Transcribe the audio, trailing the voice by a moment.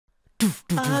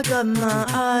I got my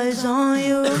eyes on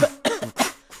you.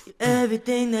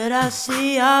 Everything that I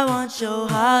see, I want your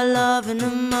high love and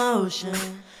emotion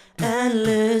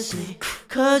endlessly.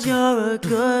 Cause you're a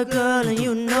good girl and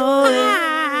you know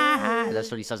it. That's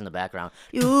what he says in the background.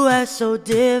 You act so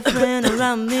different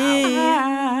around me.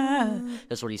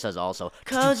 That's what he says also.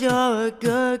 Cause you're a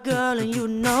good girl and you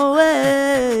know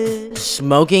it.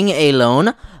 Smoking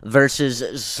alone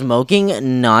versus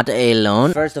smoking not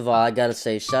alone. First of all, I gotta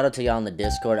say, shout out to y'all in the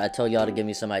Discord. I told y'all to give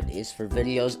me some ideas for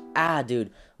videos.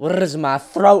 Dude, what is my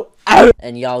throat?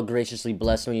 And y'all graciously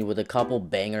blessed me with a couple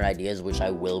banger ideas, which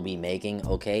I will be making,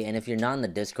 okay? And if you're not in the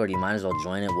Discord, you might as well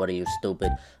join it. What are you,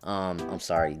 stupid? I'm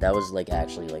sorry. That was, like,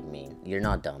 actually, like, mean. You're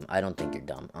not dumb. I don't think you're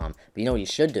dumb. But you know what you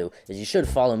should do? Is you should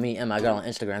follow me and my girl on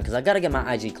Instagram, because I gotta get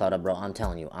my IG clout up, bro. I'm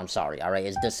telling you. I'm sorry, alright?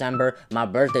 It's December. My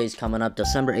birthday's coming up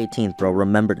December 18th, bro.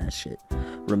 Remember that shit.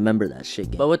 Remember that shit,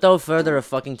 gang. But without further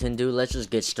ado, let's just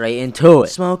get straight into it.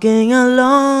 Smoking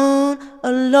alone,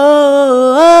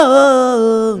 alone.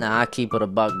 Nah, I keep it a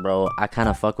buck, bro. I kind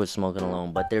of fuck with smoking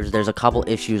alone, but there's a couple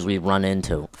issues we run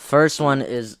into. First one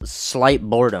is slight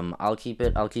boredom. I'll keep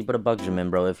it a buck, Jamin,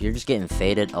 bro. If you're just getting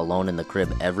faded alone in the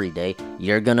crib every day,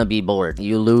 you're gonna be bored.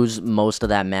 You lose most of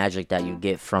that magic that you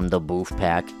get from the booth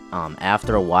pack.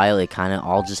 After a while, it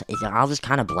all just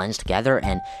kind of blends together,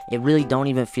 and it really don't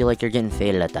even feel like you're getting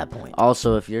faded at that point.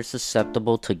 Also, if you're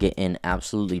susceptible to getting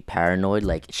absolutely paranoid,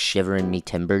 like shivering me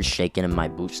timbers, shaking in my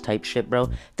boots type shit, bro,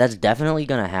 that's definitely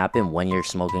gonna happen when you're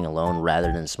smoking alone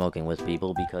rather than smoking with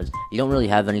people, because you don't really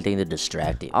have anything to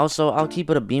distract you. Also, I'll keep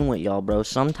it a beam with y'all, bro.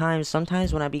 Sometimes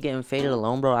when I be getting faded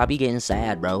alone, bro, I be getting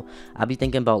sad, bro. I be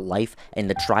thinking about life and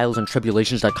the trials and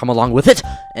tribulations that come along with it,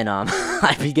 and I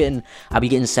be getting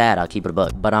sad. I'll keep it a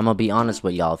buck. But I'm gonna be honest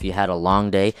with y'all. If you had a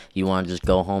long day, you want to just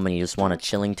go home and you just want a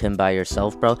chillington by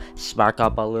yourself, bro, spark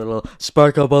up a little,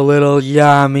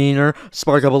 yeah, meaner,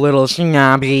 spark up a little,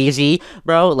 breezy,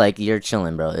 bro, like, you're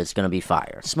chilling, bro. It's gonna be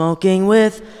fire. Smoking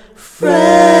with friends.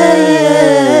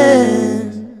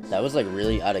 That was, like,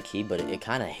 really out of key, but it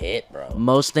kind of hit, bro.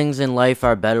 Most things in life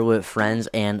are better with friends,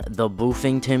 and the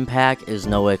Boofington pack is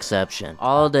no exception.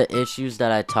 All of the issues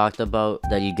that I talked about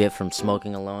that you get from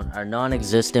smoking alone are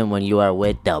non-existent when you are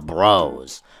with the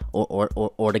bros.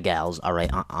 Or the gals,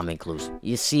 alright? I'm inclusive.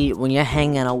 You see, when you're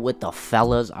hanging out with the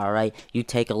fellas, alright, you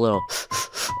take a little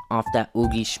off that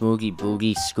oogie schmoogie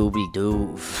boogie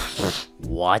Scooby-Doo.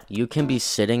 What? You can be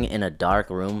sitting in a dark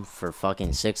room for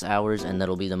fucking 6 hours, and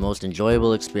that'll be the most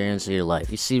enjoyable experience of your life.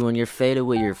 You see, when you're faded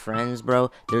with your friends, bro,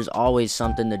 there's always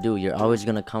something to do. You're always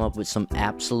gonna come up with some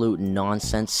absolute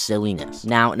nonsense silliness.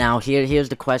 Now, here's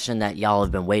the question that y'all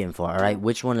have been waiting for, alright?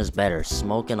 Which one is better,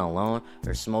 smoking alone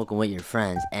or smoking with your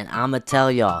friends? And I'ma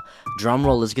tell y'all, drum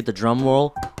roll, let's get the drum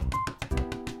roll.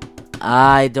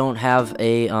 I don't have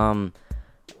an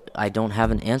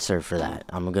answer for that.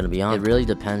 I'm gonna be honest. It really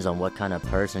depends on what kind of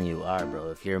person you are, bro.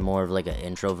 If you're more of like an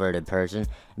introverted person,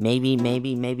 maybe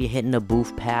hitting a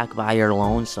booth pack by your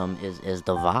lonesome is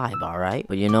the vibe, alright?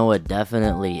 But you know what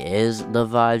definitely is the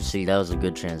vibe? See, that was a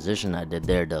good transition I did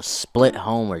there. The split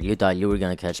home where you thought you were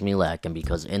gonna catch me lacking,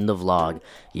 because in the vlog,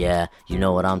 yeah, you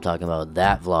know what I'm talking about.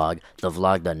 That vlog, the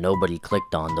vlog that nobody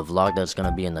clicked on, the vlog that's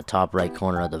gonna be in the top right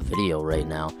corner of the video right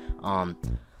now.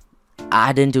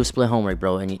 I didn't do split homework,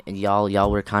 bro, and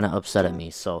y'all were kind of upset at me,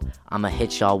 so I'ma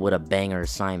hit y'all with a banger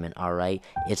assignment, alright?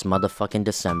 It's motherfucking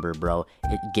December, bro.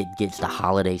 It gets the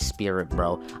holiday spirit,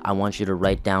 bro. I want you to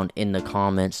write down in the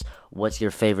comments what's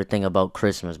your favorite thing about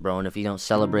Christmas, bro, and if you don't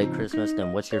celebrate Christmas,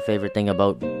 then what's your favorite thing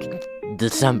about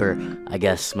December, I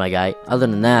guess, my guy. Other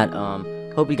than that,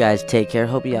 hope you guys take care.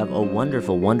 Hope you have a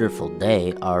wonderful, wonderful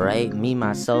day. All right, me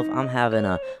myself, I'm having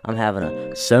a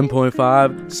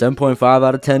 7.5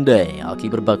 out of 10 day. I'll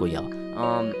keep it a buck with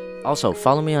y'all. Also,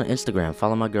 follow me on Instagram.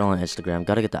 Follow my girl on Instagram.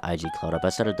 Gotta get the IG clout up. I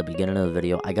said at the beginning of the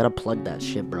video, I gotta plug that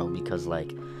shit, bro, because,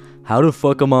 like, how the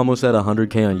fuck I'm almost at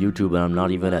 100K on YouTube and I'm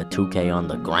not even at 2K on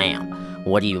the gram?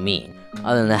 What do you mean?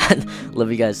 Other than that,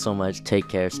 love you guys so much. Take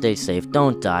care. Stay safe.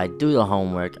 Don't die. Do the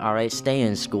homework. Alright? Stay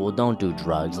in school. Don't do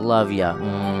drugs. Love ya.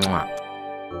 Mwah.